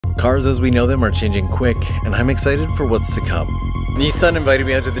Cars as we know them are changing quick, and I'm excited for what's to come. Nissan invited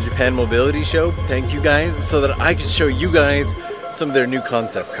me out to the Japan Mobility Show, thank you guys, so that I could show you guys some of their new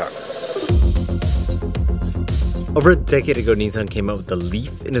concept cars. Over a decade ago, Nissan came out with the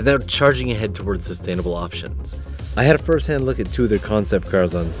Leaf and is now charging ahead towards sustainable options. I had a first-hand look at two of their concept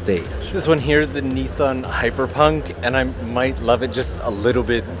cars on stage. This one here is the Nissan Hyperpunk, and I might love it just a little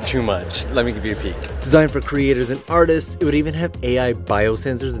bit too much. Let me give you a peek. Designed for creators and artists, it would even have AI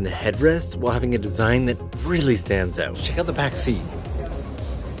biosensors in the headrest while having a design that really stands out. Check out the back seat.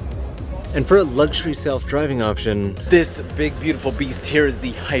 And for a luxury self-driving option, this big beautiful beast here is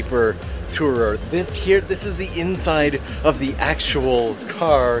the Hyper Tourer. This is the inside of the actual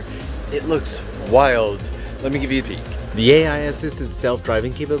car. It looks wild. Let me give you a peek. The AI-assisted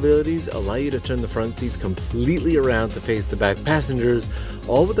self-driving capabilities allow you to turn the front seats completely around to face the back passengers,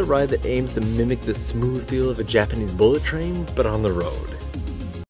 all with a ride that aims to mimic the smooth feel of a Japanese bullet train, but on the road.